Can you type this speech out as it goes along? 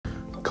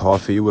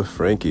Coffee with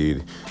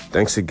Frankie.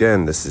 Thanks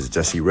again. This is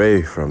Jesse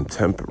Ray from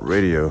Temp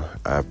Radio.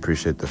 I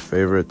appreciate the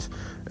favorite,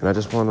 and I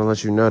just want to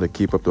let you know to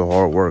keep up the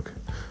hard work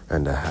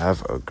and to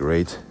have a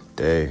great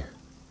day.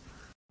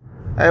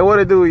 Hey, what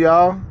it do,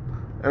 y'all?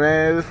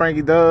 Man, this is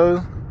Frankie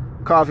Dubs.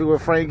 Coffee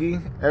with Frankie,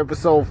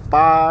 episode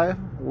 5.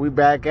 We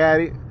back at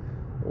it.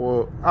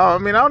 Well, I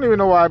don't even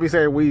know why I be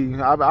saying we.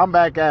 I'm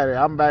back at it.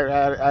 I'm back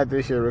at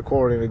this shit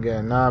recording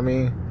again. Know what I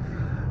mean?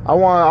 I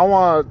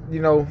want,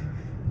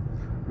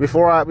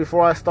 before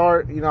I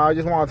start, I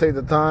just want to take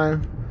the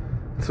time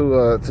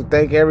to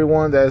thank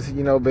everyone that's,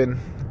 been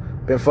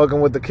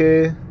fucking with the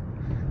kid.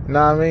 You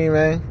know what I mean,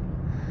 man?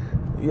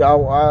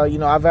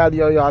 I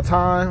value y'all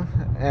time,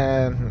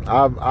 and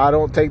I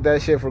don't take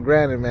that shit for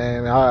granted,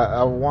 man.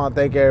 I want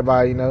to thank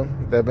everybody,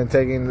 that been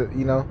taking,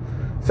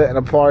 setting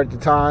apart the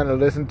time to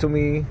listen to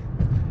me,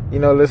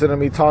 listen to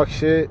me talk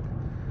shit.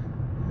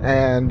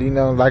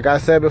 And, like I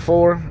said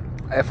before,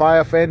 if I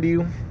offend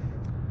you,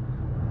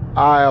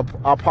 I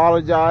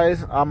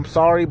apologize. I'm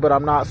sorry, but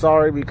I'm not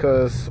sorry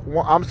because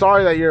I'm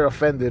sorry that you're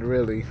offended,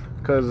 really.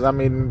 Because,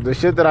 the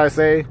shit that I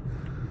say,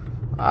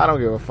 I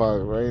don't give a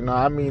fuck, right?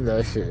 I mean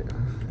that shit.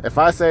 If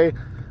I say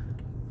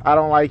I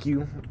don't like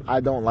you, I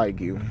don't like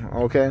you,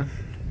 okay?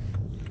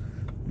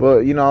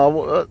 But,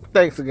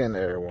 thanks again to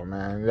everyone,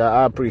 man.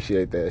 I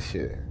appreciate that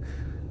shit.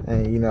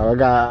 And, I'm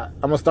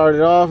going to start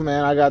it off,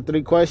 man. I got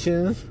 3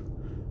 questions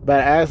about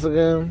asking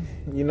them,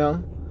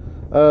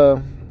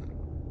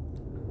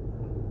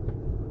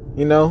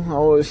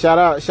 shout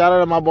out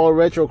to my boy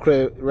Retro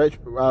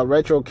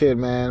Kid,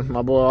 man.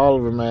 My boy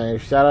Oliver, man.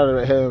 Shout out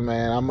to him,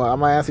 man. I'm going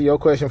to answer your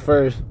question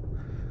first.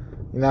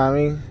 You know what I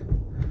mean?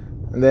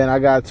 And then I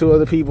got 2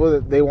 other people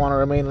that they want to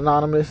remain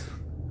anonymous.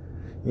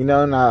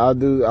 Now I'm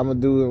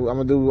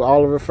gonna do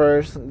Oliver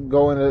first.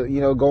 Go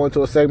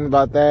into a segment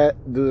about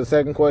that. Do the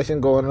second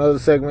question. Go in another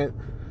segment.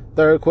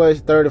 Third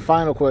and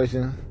final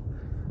question.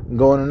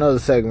 Go in another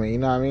segment. You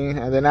know what I mean?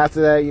 And then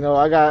after that,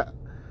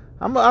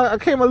 I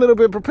came a little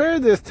bit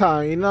prepared this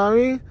time. You know what I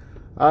mean?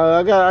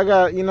 I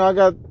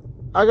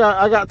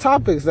got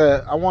topics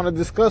that I want to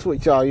discuss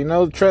with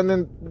y'all.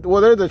 Trending.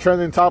 Well, they're the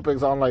trending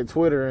topics on like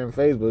Twitter and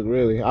Facebook.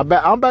 Really, I'm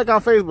back on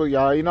Facebook,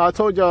 y'all. I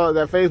told y'all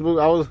that Facebook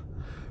was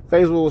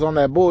on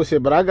that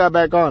bullshit, but I got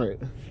back on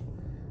it.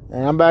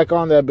 And I'm back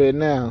on that bit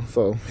now.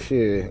 So,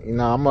 shit,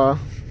 I'm gonna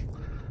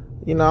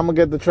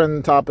get the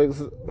trending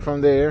topics from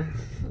there.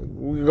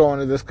 We can go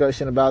into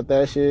discussion about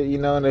that shit,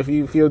 and if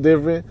you feel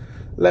different,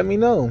 let me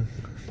know.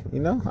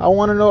 I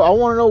want to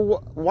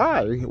know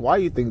why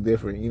you think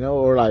different,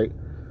 or like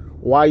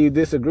why you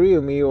disagree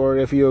with me, or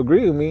if you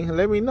agree with me,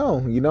 let me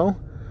know,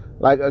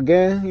 Like,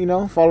 again,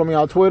 follow me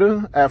on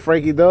Twitter at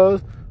Frankie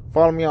Dubs.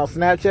 Follow me on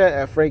Snapchat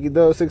at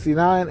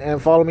FrankieDubs69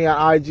 and follow me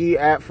on IG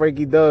at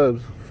Frankie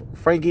Dubs,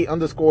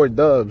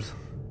 Frankie_Dubs.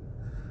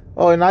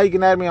 Oh, and now you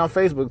can add me on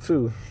Facebook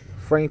too,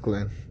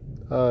 Franklin.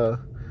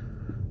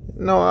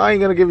 No, I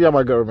ain't gonna give y'all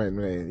my government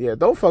name. Yeah,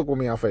 don't fuck with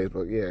me on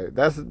Facebook. Yeah,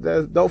 that's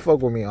don't fuck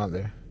with me on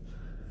there.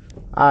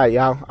 All right,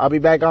 y'all. I'll be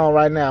back on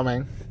right now,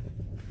 man.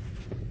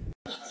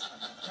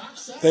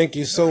 Thank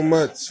you so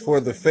much for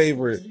the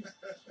favorite.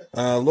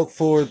 Look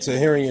forward to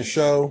hearing your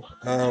show.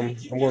 I'm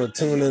going to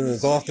tune in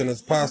as often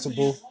as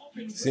possible.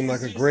 Seemed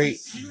like a great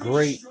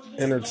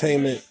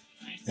entertainment.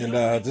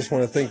 And just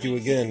want to thank you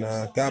again.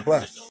 God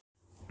bless.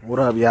 What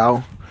up,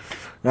 y'all?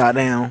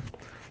 Goddamn.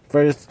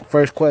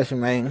 First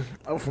question, man.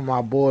 From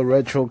my boy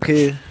Retro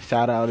Kid.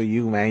 Shout out to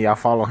you, man. Y'all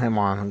follow him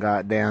on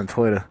goddamn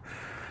Twitter.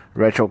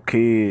 Retro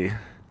Kid.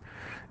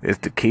 It's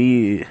the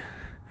kid.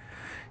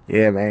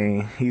 Yeah,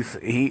 man.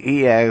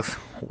 He asks,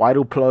 why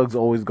do plugs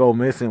always go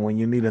missing when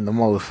you need them the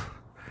most?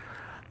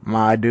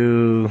 My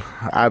dude,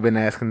 I've been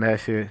asking that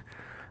shit.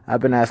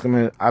 I've been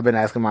asking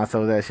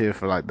myself that shit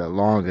for like the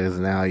longest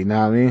now. You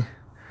know what I mean?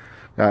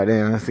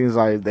 Goddamn, it seems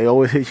like they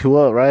always hit you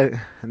up, right?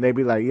 And they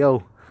be like,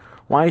 yo,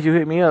 why didn't you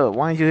hit me up?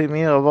 Why didn't you hit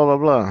me up? Blah, blah,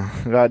 blah.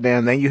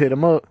 Goddamn, then you hit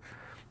them up.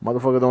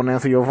 Motherfucker don't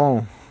answer your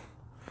phone.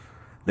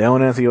 They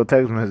don't answer your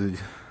text message.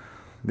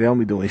 They don't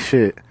be doing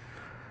shit.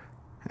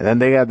 And then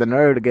they got the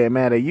nerve to get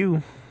mad at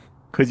you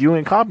because you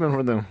ain't copying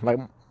from them. Like,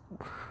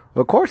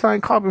 of course I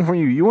ain't copying from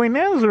you. You ain't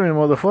answering,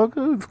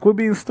 motherfucker. Quit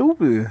being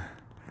stupid. You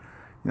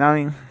know what I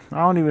mean? I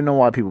don't even know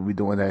why people be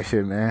doing that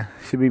shit, man.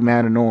 Should be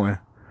mad annoying.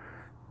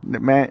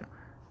 Man,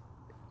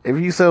 if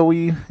you sell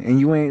weed and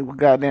you ain't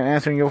goddamn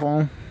answering your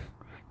phone,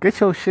 get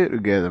your shit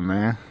together,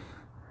 man.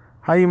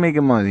 How you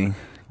making money?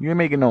 You ain't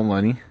making no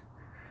money.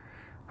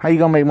 How you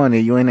gonna make money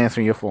if you ain't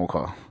answering your phone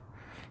call?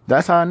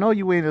 That's how I know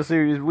you ain't a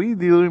serious weed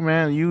dealer,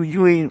 man.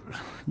 You ain't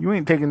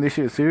taking this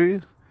shit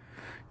serious.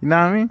 You know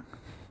what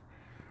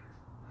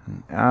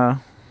I mean?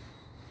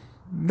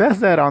 That's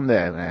that on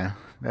that, man.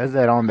 That's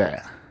that on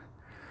that.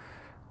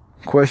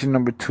 Question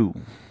number 2.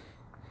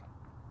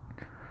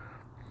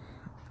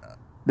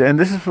 And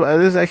this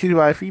is actually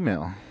by a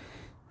female.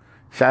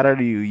 Shout out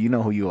to you. You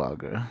know who you are,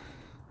 girl.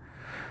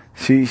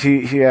 She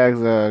asks,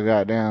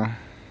 goddamn,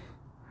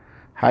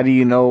 how do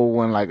you know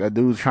when like a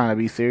dude's trying to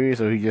be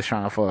serious or he just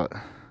trying to fuck?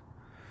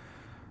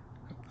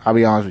 I'll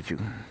be honest with you.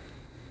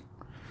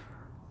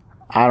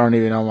 I don't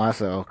even know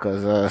myself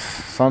because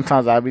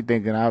sometimes I be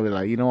thinking, I'll be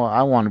like, you know what,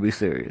 I want to be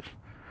serious.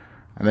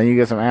 And then you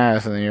get some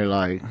ass, and then you're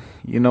like,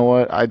 you know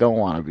what, I don't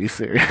want to be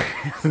serious.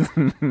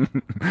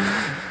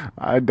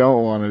 I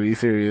don't want to be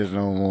serious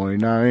no more, you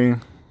know what I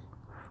mean?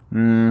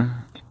 Mm,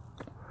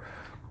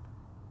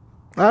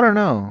 I don't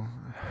know.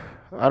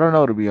 I don't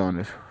know, to be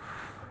honest.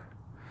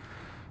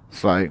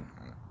 It's like,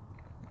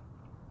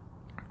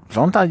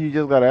 sometimes you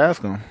just gotta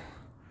ask them.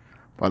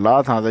 But a lot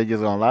of times they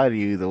just gonna lie to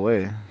you either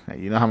way.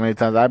 You know how many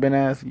times I've been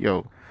asked,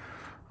 yo,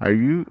 are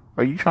you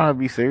trying to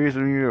be serious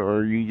with me,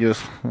 or you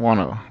just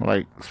wanna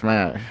like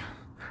smash?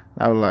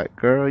 I was like,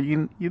 girl,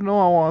 you know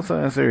I want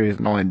something serious,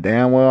 knowing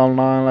damn well I'm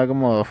lying like a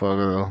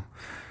motherfucker though.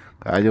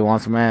 I just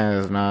want some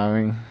ass, know what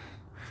I mean?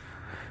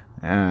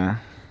 And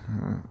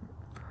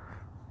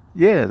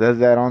yeah, that's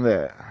that on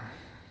that.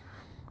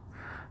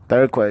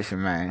 Third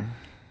question, man.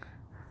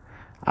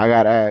 I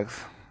got asked,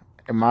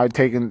 am I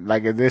taking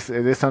like is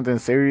this something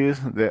serious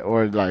that,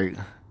 or like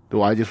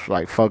do I just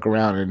like fuck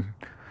around and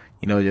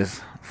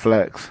just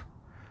flex?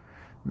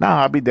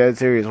 Nah, I be dead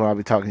serious when I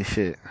be talking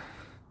shit.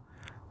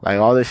 Like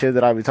all the shit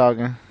that I be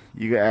talking,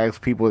 you can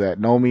ask people that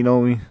know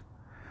me,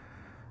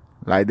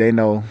 like they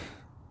know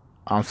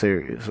I'm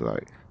serious.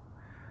 Like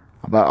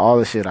about all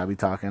the shit I be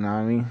talking, know what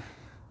I mean?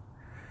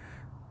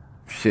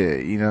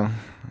 Shit,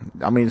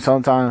 I mean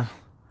sometimes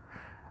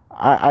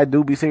I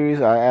do be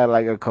serious. I add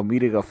like a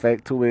comedic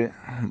effect to it,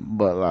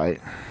 but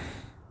like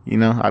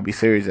I be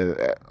serious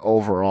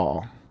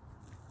overall.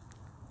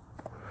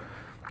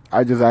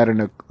 I just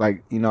added I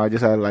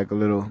just added like a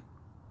little,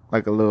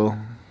 like a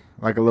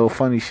little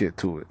funny shit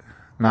to it.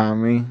 Know what I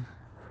mean?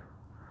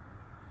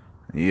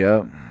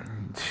 Yep.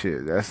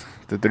 Shit, that's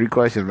the three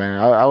questions, man.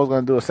 I was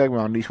gonna do a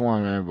segment on each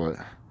one, man, but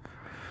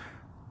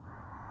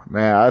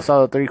man, I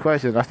saw the three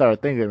questions. I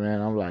started thinking,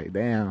 man. I'm like,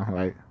 damn,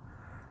 like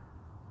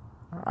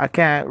I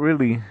can't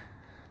really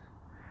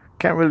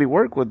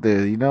work with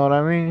this. You know what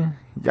I mean?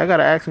 Y'all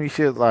gotta ask me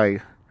shit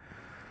like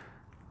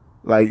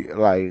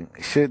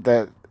shit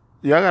that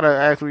y'all gotta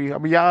ask me. I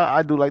mean, y'all,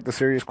 I do like the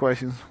serious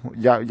questions.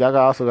 Y'all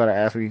also gotta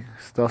ask me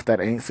stuff that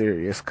ain't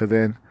serious, cause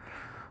then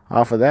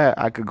off of that,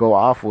 I could go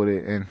off with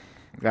it and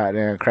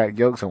goddamn crack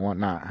jokes and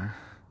whatnot.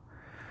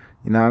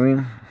 You know what I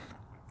mean?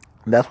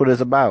 That's what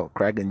it's about,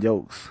 cracking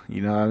jokes.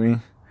 You know what I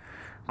mean?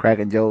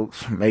 Cracking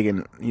jokes,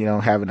 making,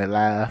 having a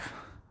laugh.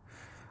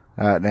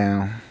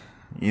 Goddamn,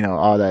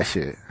 all that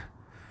shit.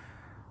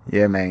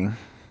 Yeah, man.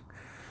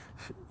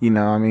 You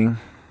know what I mean?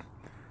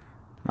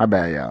 My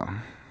bad, y'all.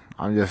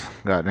 I'm just,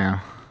 goddamn.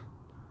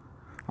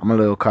 I'm a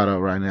little caught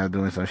up right now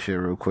doing some shit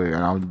real quick,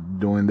 and I'm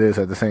doing this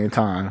at the same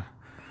time.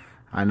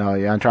 I know,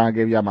 yeah. I'm trying to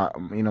give y'all my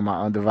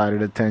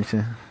undivided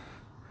attention.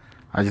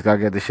 I just gotta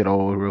get this shit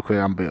over real quick.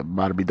 I'm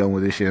about to be done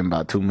with this shit in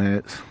about 2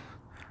 minutes,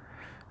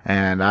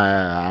 and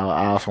I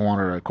also want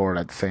to record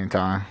at the same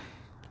time,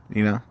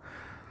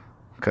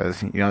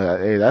 because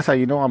hey, that's how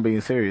you know I'm being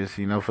serious.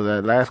 For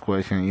that last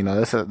question,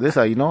 this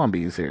how you know I'm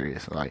being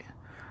serious. Like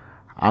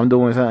I'm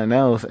doing something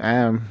else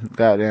and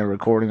goddamn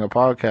recording a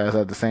podcast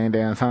at the same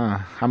damn time.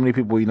 How many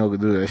people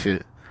could do that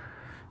shit?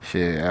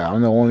 Shit,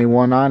 I'm the only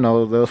one I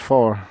know thus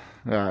far.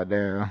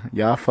 Goddamn,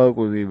 y'all fuck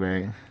with me,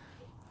 man.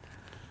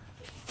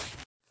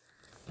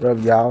 What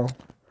up, y'all?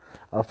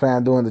 I'm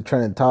fan doing the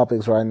trending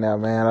topics right now,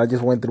 man. I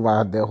just went through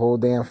the whole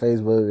damn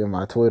Facebook and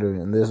my Twitter,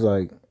 and there's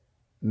like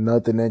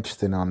nothing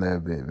interesting on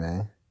that bit,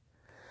 man.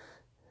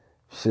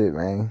 Shit,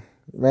 man.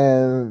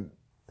 Man,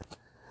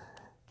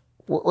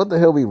 what the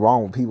hell be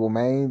wrong with people,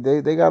 man?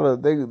 They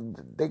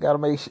gotta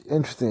make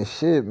interesting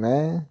shit,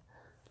 man.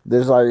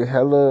 There's like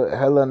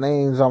hella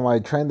names on my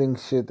trending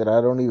shit that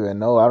I don't even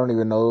know. I don't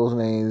even know those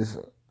names.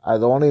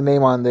 The only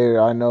name on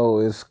there I know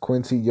is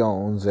Quincy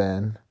Jones,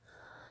 and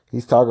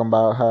he's talking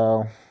about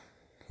how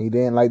he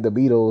didn't like the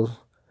Beatles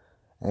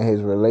and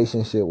his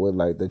relationship with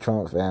like the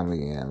Trump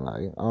family, and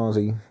like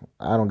honestly,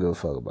 I don't give a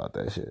fuck about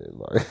that shit.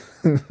 Like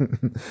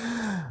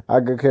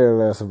I could care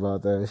less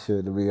about that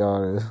shit, to be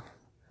honest.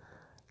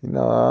 You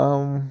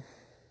know,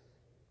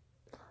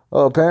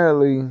 oh,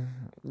 apparently,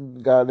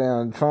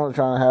 goddamn Trump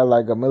trying to have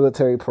like a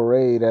military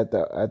parade at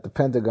the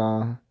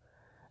Pentagon,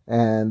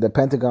 and the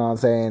Pentagon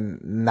saying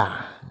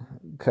nah,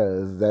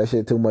 cause that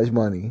shit too much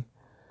money.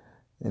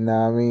 You know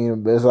what I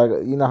mean? But it's like,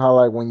 how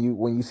like when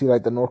you see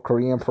like the North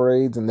Korean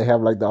parades and they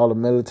have like all the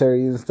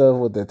military and stuff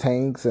with the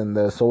tanks and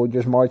the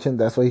soldiers marching.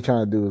 That's what he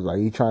trying to do. Is like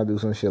he trying to do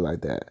some shit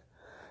like that.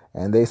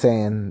 And they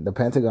saying, the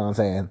Pentagon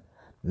saying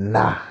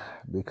nah,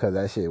 because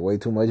that shit way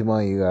too much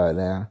money you got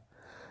now.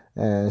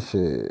 And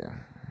shit,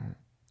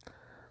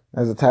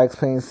 as a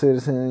tax-paying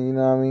citizen, you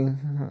know what I mean?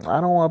 I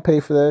don't want to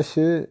pay for that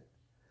shit.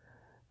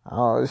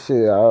 Oh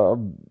shit, I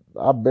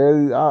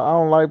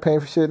don't like paying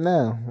for shit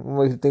now.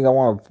 What makes you think I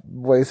want to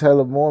waste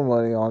hella more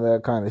money on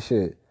that kind of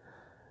shit?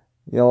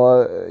 You know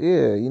what?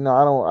 Yeah,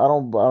 I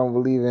don't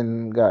believe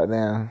in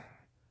goddamn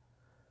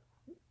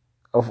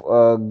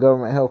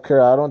government health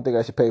care. I don't think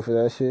I should pay for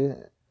that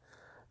shit.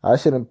 I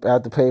shouldn't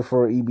have to pay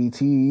for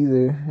EBT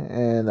either,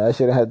 and I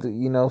shouldn't have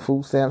to,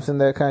 food stamps and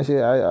that kind of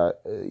shit.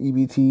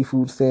 EBT,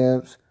 food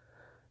stamps,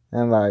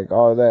 and like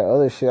all that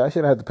other shit. I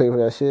shouldn't have to pay for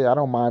that shit. I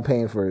don't mind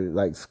paying for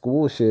like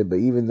school shit, but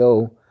even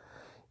though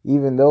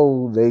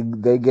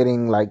they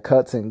getting like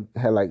cuts and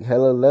had like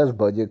hella less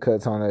budget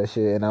cuts on that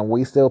shit, and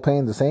we still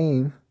paying the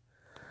same.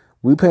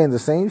 We paying the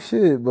same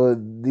shit, but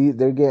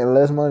they're getting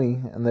less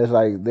money, and there's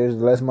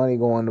less money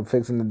going to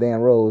fixing the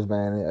damn roads,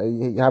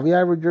 man. Have you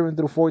ever driven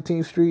through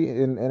 14th Street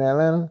in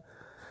Atlanta?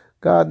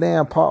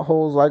 Goddamn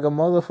potholes like a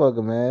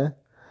motherfucker, man.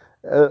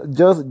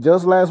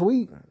 Just last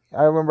week,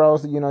 I remember I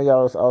was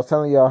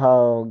telling y'all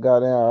how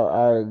goddamn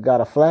I got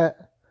a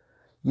flat.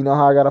 You know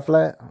how I got a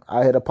flat?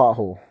 I hit a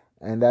pothole,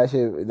 and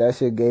that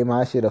shit gave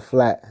my shit a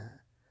flat.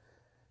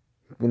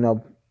 You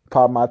know,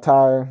 popped my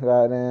tire,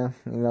 goddamn.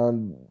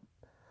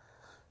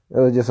 It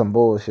was just some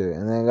bullshit.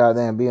 And then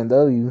goddamn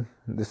BMW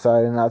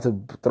decided not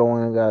to throw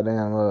in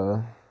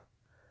goddamn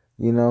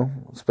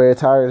spare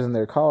tires in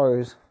their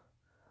cars.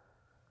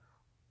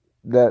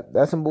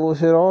 That's some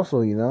bullshit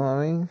also, you know what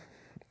I mean?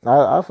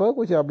 I fuck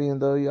with y'all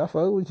BMW. I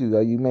fuck with you.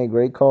 Like, you make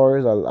great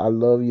cars. I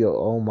love you.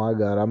 Oh my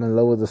god, I'm in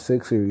love with the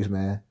 6 Series,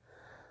 man.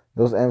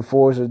 Those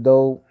M4s are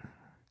dope.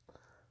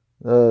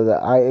 The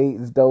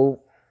i8 is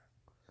dope.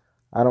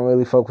 I don't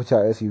really fuck with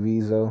y'all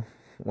SUVs though.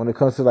 When it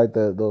comes to like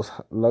those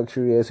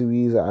luxury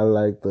SUVs, I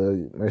like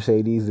the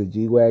Mercedes, the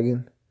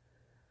G-Wagon.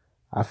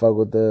 I fuck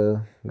with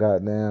the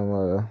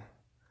goddamn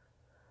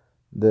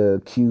the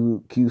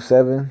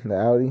Q7, the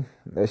Audi.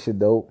 That shit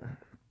dope.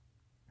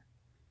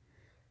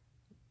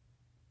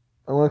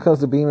 And when it comes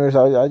to Beamers,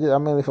 I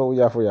mainly fuck with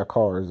y'all for your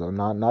cars though,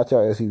 not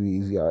y'all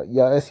SUVs.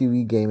 Y'all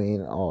SUV game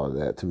ain't all of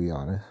that, to be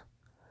honest.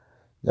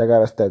 Y'all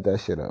gotta step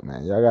that shit up,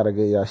 man. Y'all gotta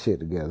get y'all shit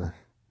together.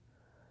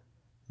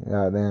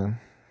 Goddamn.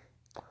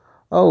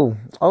 Oh,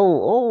 I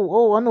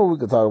know what we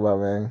could talk about,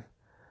 man.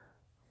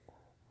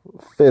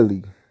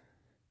 Philly.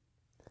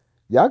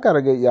 Y'all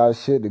gotta get y'all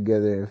shit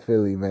together in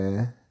Philly,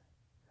 man.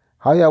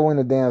 How y'all win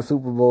the damn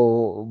Super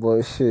Bowl,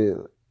 but shit.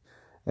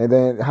 And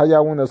then how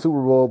y'all win the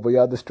Super Bowl, but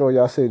y'all destroy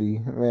y'all city,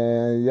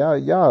 man.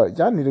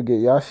 Y'all need to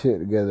get y'all shit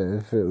together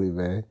in Philly,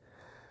 man.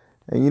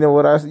 And you know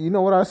what I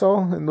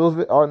saw in in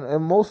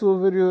most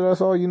of the videos I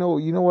saw.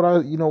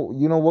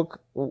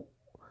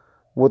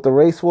 What the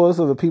race was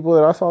of the people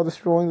that I saw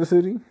destroying the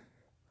city.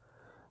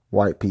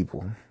 White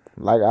people.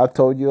 Like I've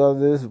told y'all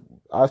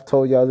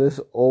this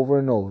over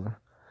and over.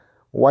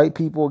 White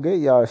people, get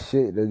y'all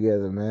shit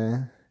together,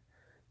 man.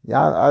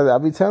 I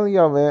be telling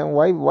y'all, man.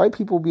 White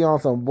people be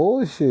on some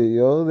bullshit,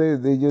 yo.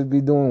 They just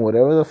be doing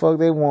whatever the fuck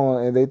they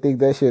want, and they think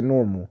that shit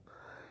normal.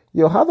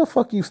 Yo, how the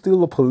fuck you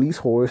steal a police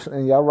horse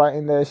and y'all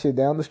riding that shit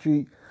down the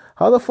street?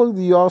 How the fuck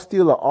do y'all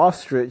steal an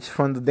ostrich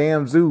from the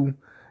damn zoo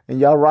and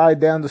y'all ride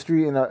down the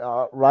street and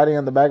riding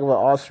on the back of an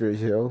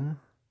ostrich, yo?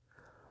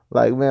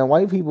 Like, man,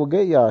 white people,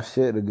 get y'all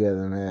shit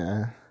together,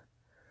 man.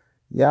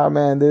 Yeah,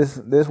 man, this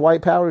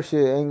white power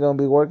shit ain't gonna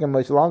be working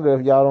much longer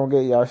if y'all don't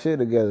get y'all shit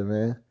together,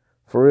 man.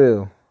 For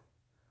real.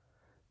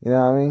 You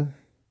know what I mean?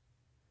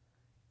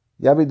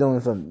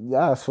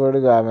 Y'all, I swear to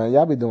God, man,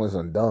 y'all be doing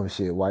some dumb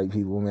shit, white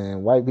people,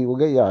 man. White people,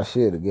 get y'all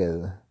shit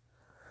together.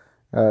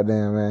 God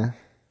damn, man.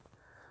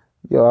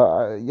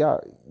 Yo,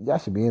 y'all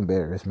should be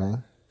embarrassed,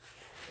 man.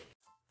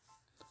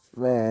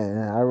 Man,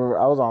 I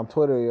was on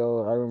Twitter,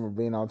 yo. I remember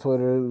being on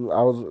Twitter.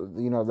 I was,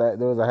 that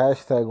there was a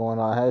hashtag going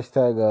on,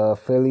 hashtag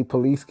Philly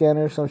police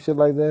scanner, some shit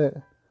like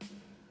that.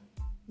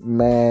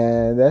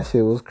 Man, that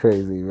shit was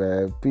crazy,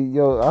 man.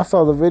 Yo, I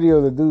saw the video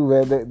of the dude,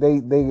 man.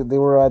 They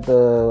were at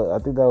I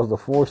think that was the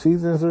Four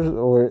Seasons,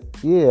 or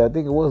yeah, I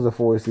think it was the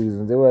Four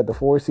Seasons. They were at the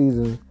Four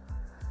Seasons.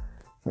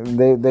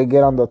 They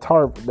get on the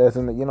tarp that's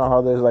in the, you know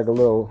how there's like a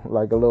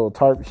little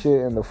tarp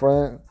shit in the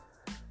front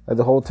at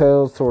the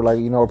hotels, to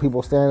where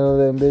people stand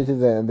under them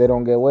bitches and they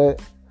don't get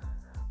wet.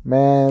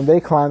 Man,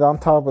 they climbed on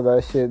top of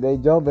that shit. They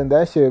jumped in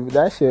that shit.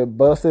 That shit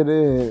busted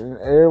in.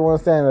 Everyone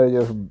standing there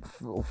just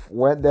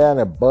went down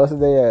and busted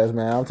their ass,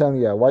 man. I'm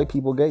telling y'all, white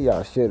people, get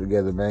y'all shit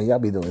together, man. Y'all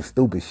be doing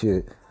stupid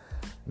shit,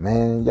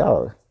 man.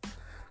 Y'all,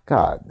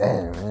 god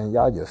damn, man.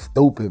 Y'all just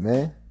stupid,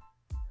 man.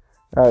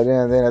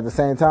 Then at the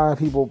same time,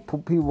 people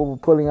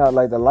pulling out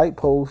like the light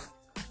posts,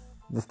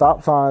 the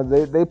stop signs.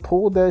 They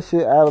pulled that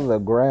shit out of the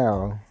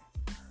ground.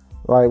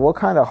 Like, what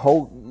kind of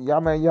hope?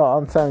 Y'all,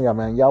 I'm telling y'all,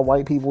 man, y'all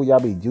white people, y'all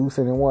be juicing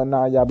and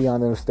whatnot. Y'all be on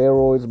them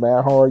steroids,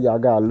 man, hard. Y'all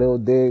got a little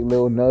dick,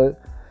 little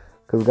nut.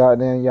 Because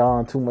goddamn, y'all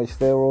on too much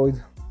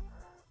steroids.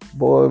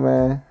 Boy,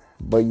 man.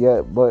 But I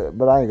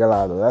ain't gonna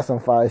lie, though. That's some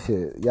fire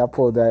shit. Y'all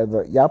pulled out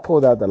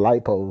the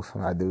light post,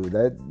 my dude.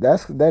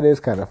 That is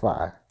kind of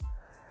fire.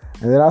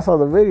 And then I saw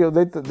the video.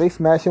 They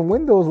smashing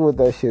windows with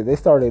that shit. They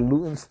started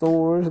looting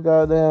stores,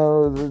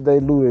 goddamn.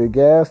 They looted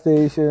gas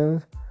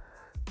stations.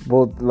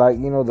 Both,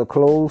 the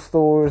clothes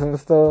stores and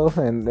stuff,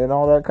 and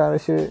all that kind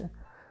of shit.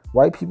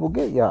 White people,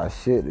 get y'all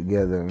shit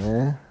together,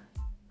 man.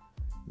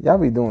 Y'all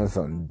be doing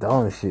some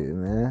dumb shit,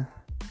 man.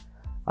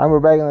 I remember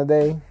back in the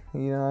day,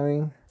 you know what I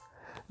mean?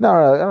 No,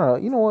 I don't know.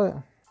 You know what?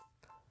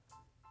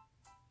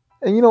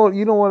 And you know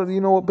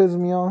what pisses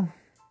me off?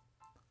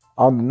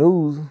 On the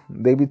news,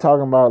 they be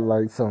talking about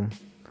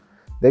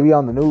they be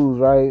on the news,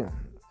 right?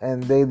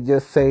 and they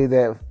just say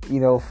that,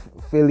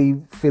 Philly,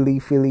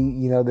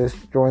 this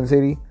Jordan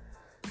City.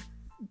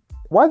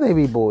 Why they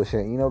be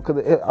bullshit?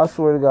 Because I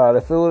swear to God,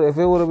 if it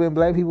would have been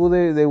black people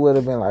there, they would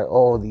have been like,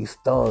 oh, these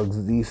thugs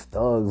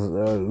are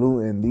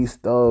looting, these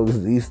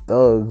thugs,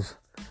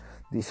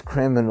 these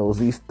criminals,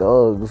 these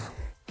thugs.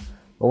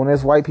 But when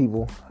it's white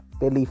people,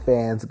 Philly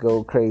fans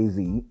go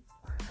crazy.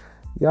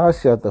 Y'all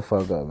shut the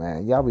fuck up,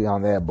 man. Y'all be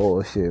on that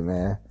bullshit,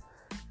 man.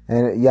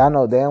 And y'all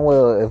know damn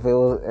well if it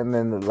was, and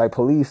then like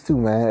police too,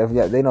 man.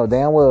 If they know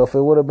damn well if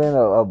it would have been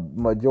a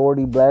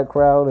majority black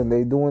crowd and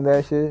they doing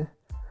that shit,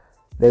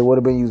 they would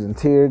have been using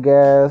tear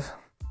gas.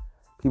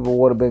 People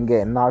would have been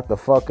getting knocked the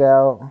fuck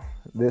out.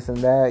 This and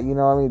that, you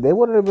know what I mean? They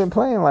wouldn't have been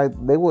playing like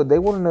they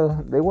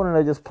wouldn't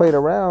have just played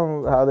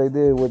around how they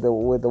did with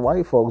the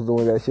white folks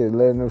doing that shit,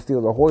 letting them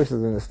steal the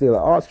horses and steal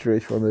an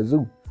ostrich from the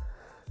zoo.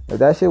 If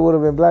that shit would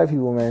have been black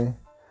people, man,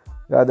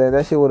 goddamn,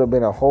 that shit would have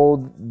been a whole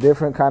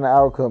different kind of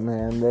outcome,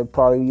 man. There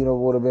probably,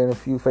 would have been a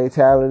few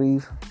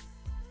fatalities.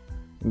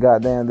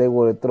 Goddamn, they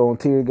would have thrown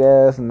tear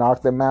gas,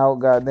 knocked them out,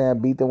 goddamn,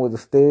 beat them with a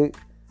stick.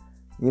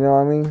 You know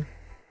what I mean?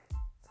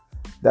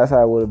 That's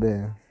how it would have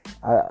been.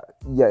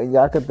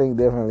 Y'all could think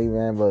differently,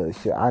 man, but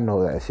shit, I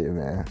know that shit,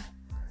 man.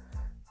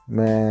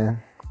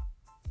 Man,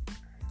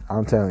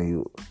 I'm telling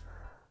you,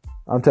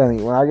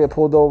 when I get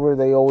pulled over,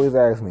 they always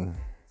ask me,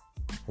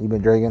 you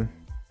been drinking?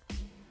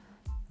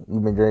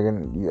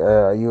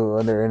 Are you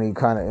under any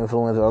kind of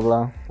influence or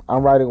blah?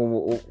 I'm riding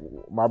with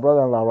my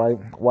brother-in-law, right?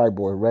 White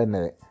boy,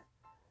 redneck.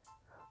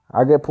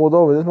 I get pulled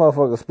over. This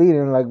motherfucker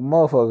speeding like a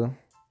motherfucker.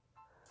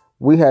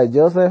 We had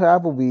just left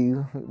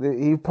Applebee's.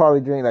 He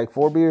probably drank like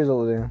 4 beers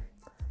over there.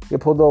 Get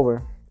pulled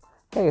over.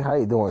 Hey, how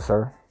you doing,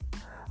 sir?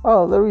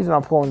 Oh, the reason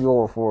I'm pulling you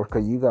over for is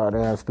because you got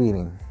damn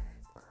speeding.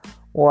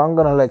 Well, I'm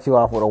going to let you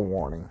off with a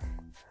warning.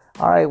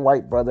 All right,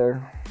 white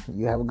brother.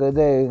 You have a good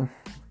day.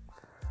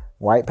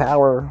 White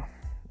power.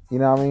 You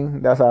know what I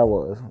mean? That's how it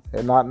was.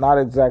 And not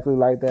exactly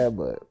like that,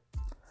 but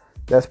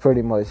that's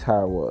pretty much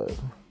how it was.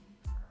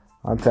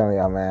 I'm telling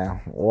y'all,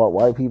 man.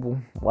 White people,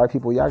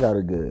 y'all got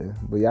it good.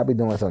 But y'all be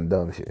doing some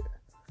dumb shit.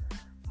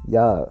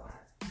 Y'all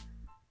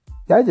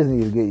just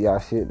need to get y'all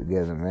shit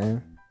together,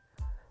 man.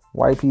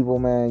 White people,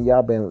 man,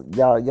 y'all been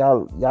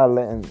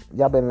letting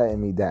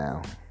me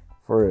down.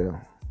 For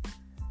real.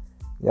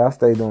 Y'all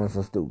stay doing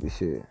some stupid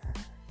shit.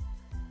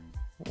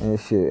 And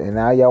shit. And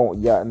now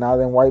now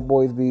them white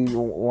boys be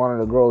wanting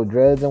to grow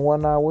dreads and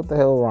whatnot. What the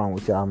hell wrong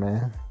with y'all,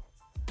 man?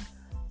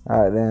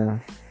 Alright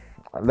then.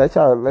 I want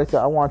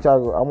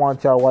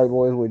y'all white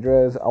boys with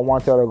dreads. I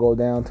want y'all to go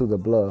down to the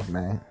Bluff,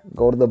 man.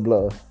 Go to the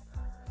Bluff.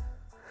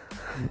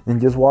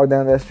 And just walk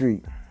down that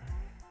street.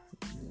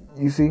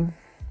 You see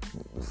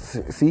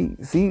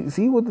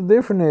what the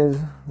difference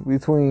is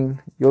between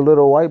your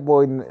little white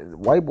boy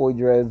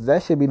dreads.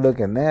 That should be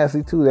looking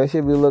nasty too. That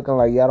should be looking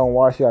like y'all don't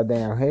wash y'all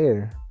damn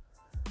hair.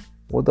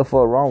 What the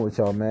fuck wrong with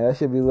y'all, man? That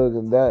should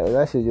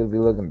just be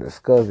looking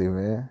disgusting,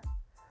 man.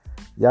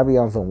 Y'all be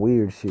on some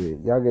weird shit.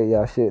 Y'all get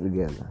y'all shit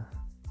together.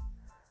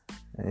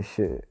 And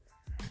shit.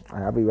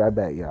 I'll be right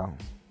back, y'all.